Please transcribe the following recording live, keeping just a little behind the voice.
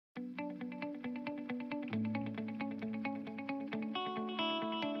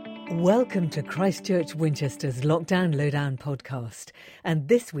Welcome to Christchurch Winchester's Lockdown Lowdown podcast. And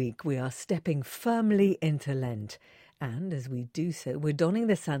this week we are stepping firmly into Lent. And as we do so, we're donning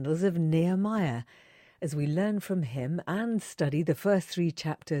the sandals of Nehemiah as we learn from him and study the first 3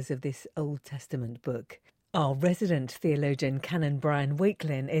 chapters of this Old Testament book. Our resident theologian, Canon Brian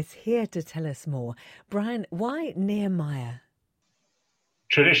Wakelin, is here to tell us more. Brian, why Nehemiah?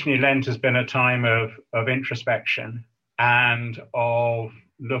 Traditionally, Lent has been a time of introspection and of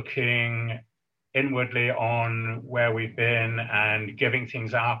looking inwardly on where we've been and giving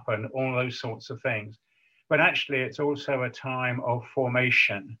things up and all those sorts of things. But actually, it's also a time of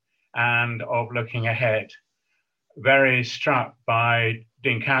formation and of looking ahead. Very struck by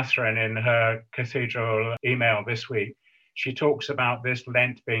Dean Catherine in her cathedral email this week. She talks about this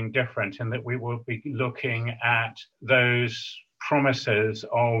Lent being different and that we will be looking at those promises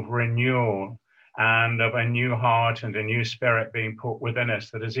of renewal and of a new heart and a new spirit being put within us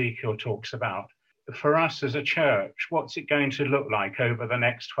that Ezekiel talks about. For us as a church, what's it going to look like over the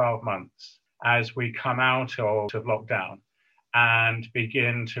next 12 months as we come out of lockdown and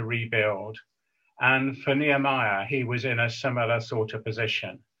begin to rebuild? And for Nehemiah, he was in a similar sort of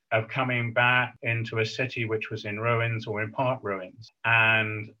position of coming back into a city which was in ruins or in part ruins,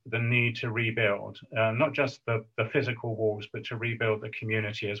 and the need to rebuild, not just the physical walls, but to rebuild the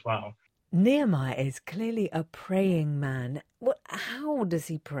community as well. Nehemiah is clearly a praying man. How does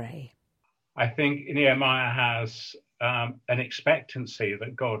he pray? I think Nehemiah has an expectancy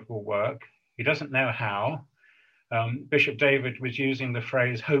that God will work. He doesn't know how. Bishop David was using the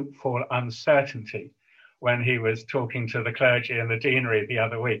phrase hopeful uncertainty when he was talking to the clergy in the deanery the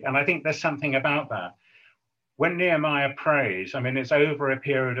other week. And I think there's something about that. When Nehemiah prays, it's over a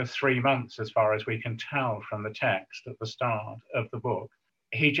period of 3 months, as far as we can tell from the text at the start of the book.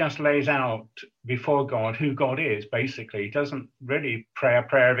 He just lays out before God who God is, basically. He doesn't really pray a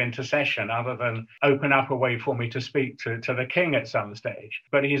prayer of intercession other than open up a way for me to speak to the king at some stage.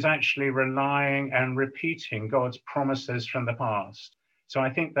 But he's actually relying and repeating God's promises from the past. So I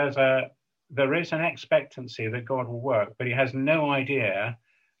think there is an expectancy that God will work, but he has no idea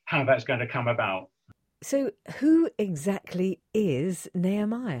how that's going to come about. So who exactly is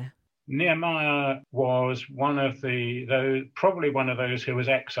Nehemiah? Nehemiah was probably one of those who was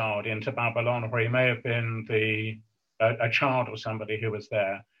exiled into Babylon, or he may have been a child or somebody who was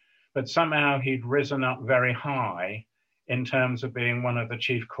there. But somehow he'd risen up very high in terms of being one of the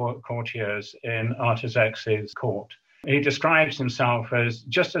chief courtiers in Artaxerxes' court. He describes himself as,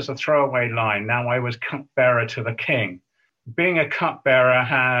 just as a throwaway line, now I was cupbearer to the king. Being a cupbearer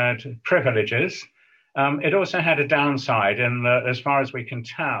had privileges. It also had a downside in that, as far as we can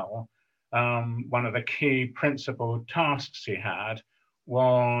tell, one of the key principal tasks he had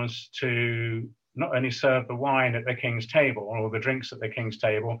was to not only serve the wine at the king's table or the drinks at the king's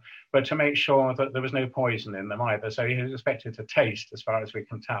table, but to make sure that there was no poison in them either. So he was expected to taste, as far as we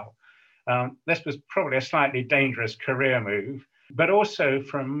can tell. This was probably a slightly dangerous career move, but also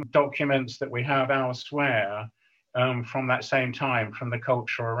from documents that we have elsewhere from that same time, from the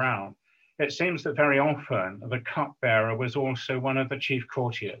culture around, it seems that very often the cupbearer was also one of the chief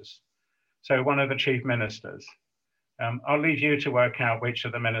courtiers, so one of the chief ministers. I'll leave you to work out which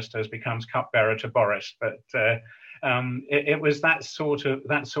of the ministers becomes cupbearer to Boris, but it was that sort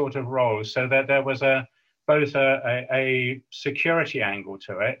of role. So that there was both a security angle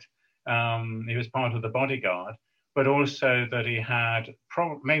to it. He was part of the bodyguard, but also that he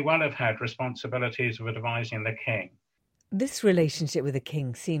may well have had responsibilities of advising the king. This relationship with the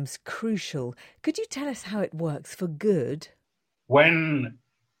king seems crucial. Could you tell us how it works for good? When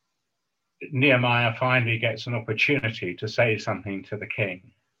Nehemiah finally gets an opportunity to say something to the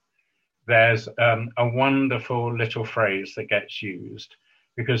king, there's a wonderful little phrase that gets used,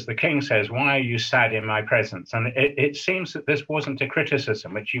 because the king says, "Why are you sad in my presence?" And it seems that this wasn't a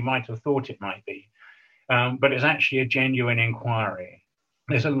criticism, which you might have thought it might be, but it's actually a genuine inquiry.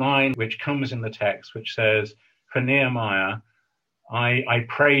 There's a line which comes in the text which says, "For Nehemiah, I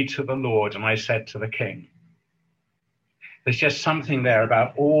prayed to the Lord and I said to the king." There's just something there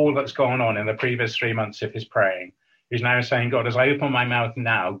about all that's gone on in the previous 3 months of his praying. He's now saying, "God, as I open my mouth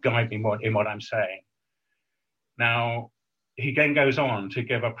now, guide me in what I'm saying." Now, he then goes on to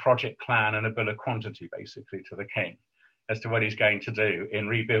give a project plan and a bill of quantity, basically, to the king as to what he's going to do in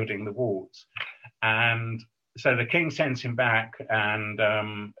rebuilding the walls. And so the king sends him back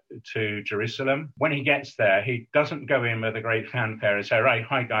to Jerusalem. When he gets there, he doesn't go in with a great fanfare and say, "Right,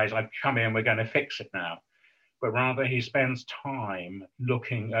 hi guys, I've come in, we're going to fix it now." But rather he spends time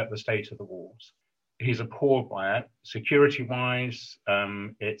looking at the state of the walls. He's appalled by it. Security-wise,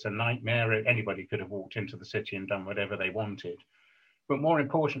 it's a nightmare. Anybody could have walked into the city and done whatever they wanted. But more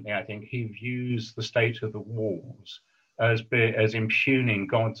importantly, I think he views the state of the walls as impugning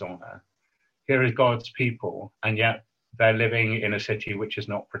God's honour. Here is God's people, and yet they're living in a city which is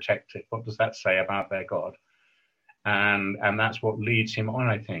not protected. What does that say about their God? And that's what leads him on,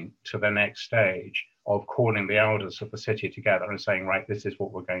 I think, to the next stage of calling the elders of the city together and saying, right, this is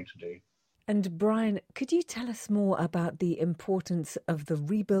what we're going to do. And Brian, could you tell us more about the importance of the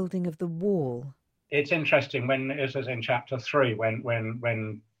rebuilding of the wall? It's interesting when, as in chapter 3,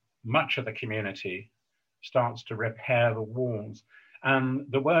 when much of the community starts to repair the walls.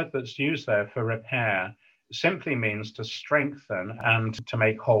 The word that's used there for repair simply means to strengthen and to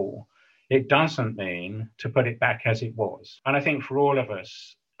make whole. It doesn't mean to put it back as it was. And I think for all of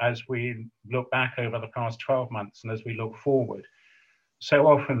us, as we look back over the past 12 months and as we look forward, so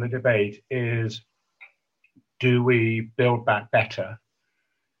often the debate is, do we build back better?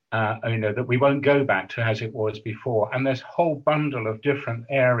 That we won't go back to as it was before. And there's a whole bundle of different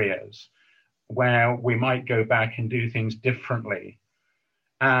areas where we might go back and do things differently.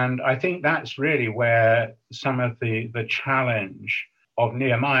 And I think that's really where some of the challenge of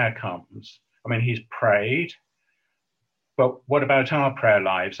Nehemiah comes. I mean, he's prayed, but what about our prayer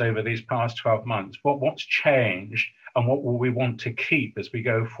lives over these past 12 months? What's changed, and what will we want to keep as we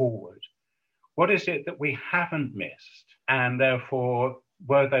go forward? What is it that we haven't missed, and therefore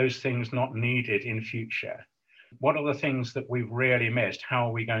were those things not needed in future? What are the things that we've really missed? How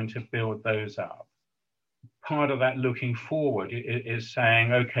are we going to build those up? Part of that looking forward is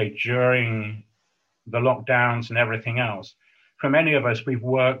saying, okay, during the lockdowns and everything else, for many of us, we've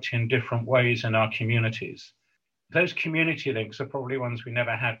worked in different ways in our communities. Those community links are probably ones we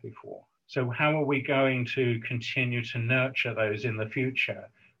never had before. So how are we going to continue to nurture those in the future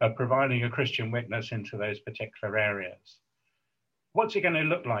of providing a Christian witness into those particular areas? What's it going to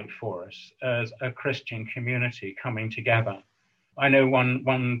look like for us as a Christian community coming together? I know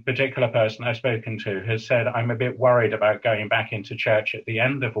one particular person I've spoken to has said, I'm a bit worried about going back into church at the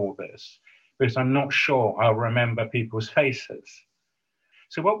end of all this because I'm not sure I'll remember people's faces.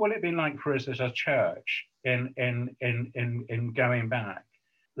 So what will it be like for us as a church in going back?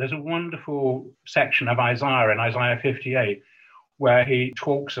 There's a wonderful section of Isaiah in Isaiah 58 where he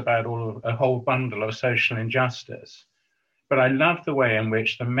talks about a whole bundle of social injustice. But I love the way in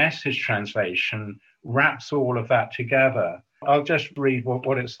which the Message translation wraps all of that together. I'll just read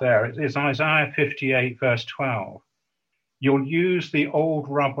what it's there. It's Isaiah 58, verse 12. You'll use the old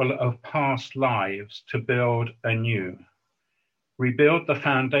rubble of past lives to build anew. Rebuild the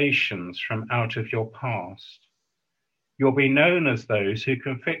foundations from out of your past. You'll be known as those who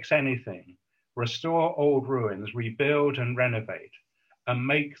can fix anything, restore old ruins, rebuild and renovate, and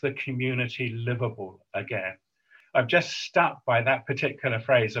make the community livable again. I've just stuck by that particular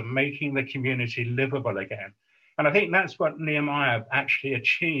phrase of making the community livable again. And I think that's what Nehemiah actually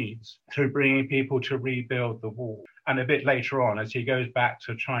achieves through bringing people to rebuild the wall. And a bit later on, as he goes back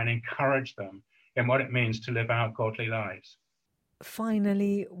to try and encourage them in what it means to live out godly lives.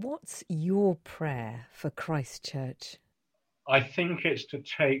 Finally, what's your prayer for Christchurch? I think it's to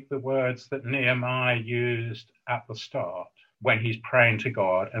take the words that Nehemiah used at the start when he's praying to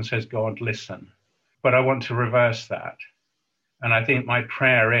God and says, God, listen. But I want to reverse that. And I think my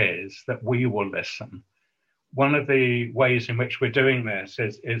prayer is that we will listen. One of the ways in which we're doing this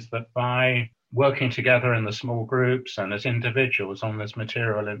is that by working together in the small groups and as individuals on this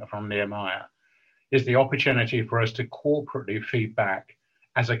material from Nehemiah, is the opportunity for us to corporately feedback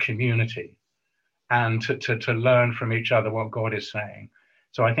as a community and to learn from each other what God is saying.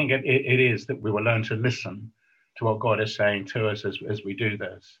 So I think it is that we will learn to listen to what God is saying to us as we do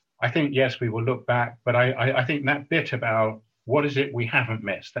this. I think, yes, we will look back, but I think that bit about what is it we haven't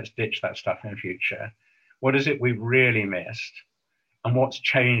missed, let's ditch that stuff in the future. What is it we've really missed? And what's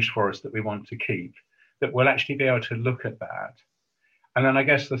changed for us that we want to keep? That we'll actually be able to look at that. And then I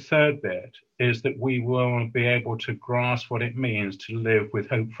guess the third bit is that we will be able to grasp what it means to live with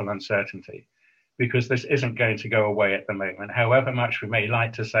hopeful uncertainty, because this isn't going to go away at the moment. However much we may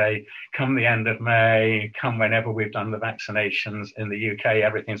like to say, come the end of May, come whenever we've done the vaccinations in the UK,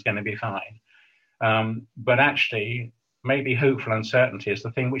 everything's going to be fine. But actually, maybe hopeful uncertainty is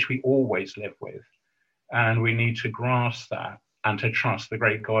the thing which we always live with. And we need to grasp that and to trust the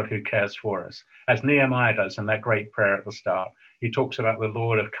great God who cares for us. As Nehemiah does in that great prayer at the start, he talks about the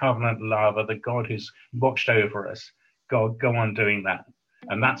Lord of covenant love, or the God who's watched over us. God, go on doing that.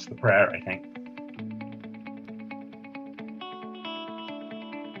 And that's the prayer, I think.